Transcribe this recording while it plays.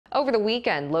Over the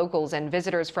weekend, locals and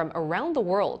visitors from around the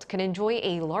world can enjoy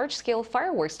a large-scale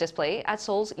fireworks display at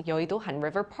Seoul's Yeouido Han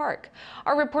River Park.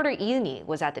 Our reporter Lee Eun-hee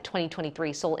was at the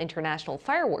 2023 Seoul International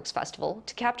Fireworks Festival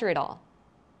to capture it all.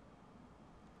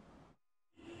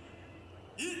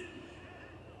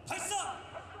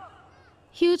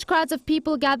 Huge crowds of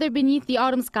people gathered beneath the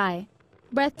autumn sky.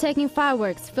 Breathtaking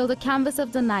fireworks fill the canvas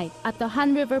of the night at the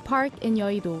Han River Park in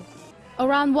Yeouido.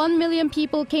 Around 1 million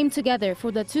people came together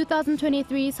for the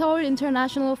 2023 Seoul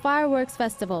International Fireworks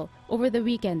Festival over the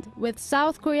weekend, with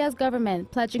South Korea's government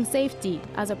pledging safety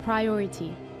as a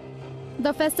priority.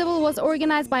 The festival was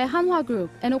organized by Hanwha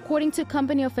Group, and according to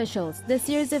company officials, this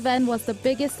year's event was the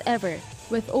biggest ever,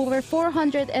 with over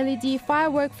 400 LED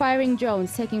firework-firing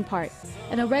drones taking part,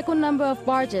 and a record number of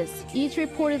barges, each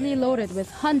reportedly loaded with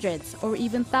hundreds or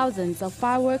even thousands of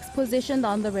fireworks positioned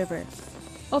on the river.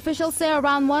 Officials say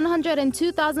around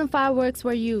 102,000 fireworks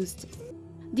were used.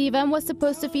 The event was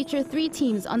supposed to feature 3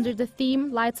 teams under the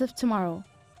theme Lights of Tomorrow.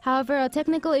 However, a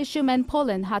technical issue meant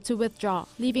Poland had to withdraw,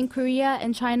 leaving Korea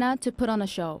and China to put on a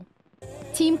show.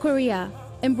 Team Korea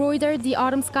embroidered the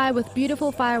autumn sky with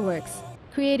beautiful fireworks,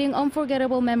 creating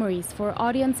unforgettable memories for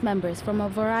audience members from a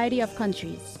variety of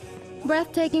countries.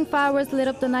 Breathtaking fireworks lit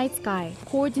up the night sky,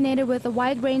 coordinated with a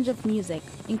wide range of music,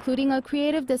 including a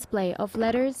creative display of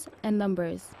letters and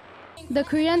numbers. The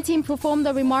Korean team performed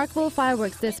a remarkable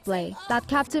fireworks display that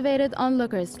captivated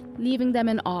onlookers, leaving them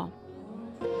in awe.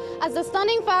 As the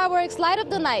stunning fireworks light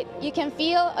up the night, you can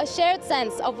feel a shared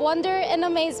sense of wonder and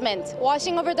amazement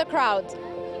washing over the crowd.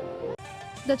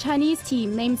 The Chinese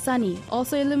team, named Sunny,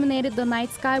 also illuminated the night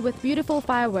sky with beautiful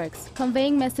fireworks,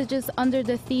 conveying messages under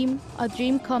the theme, A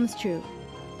Dream Comes True.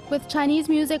 With Chinese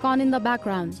music on in the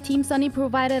background, Team Sunny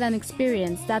provided an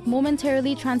experience that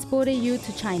momentarily transported you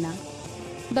to China.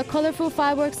 The colorful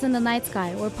fireworks in the night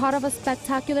sky were part of a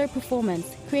spectacular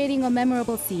performance, creating a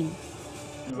memorable scene.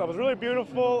 It was really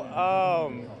beautiful. I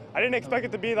didn't expect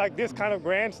it to be like this kind of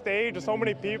grand stage with so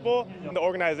many people. The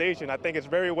organization, I think it's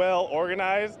very well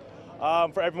organized.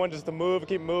 For everyone just to move,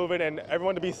 keep moving, and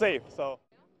everyone to be safe.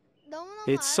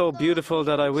 It's so beautiful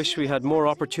that I wish we had more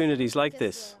opportunities like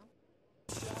this.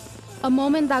 A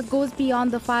moment that goes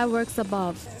beyond the fireworks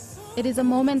above. It is a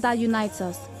moment that unites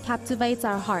us, captivates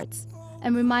our hearts,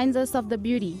 and reminds us of the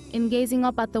beauty in gazing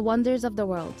up at the wonders of the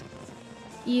world.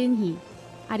 Lee Eun-hee,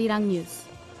 Arirang News.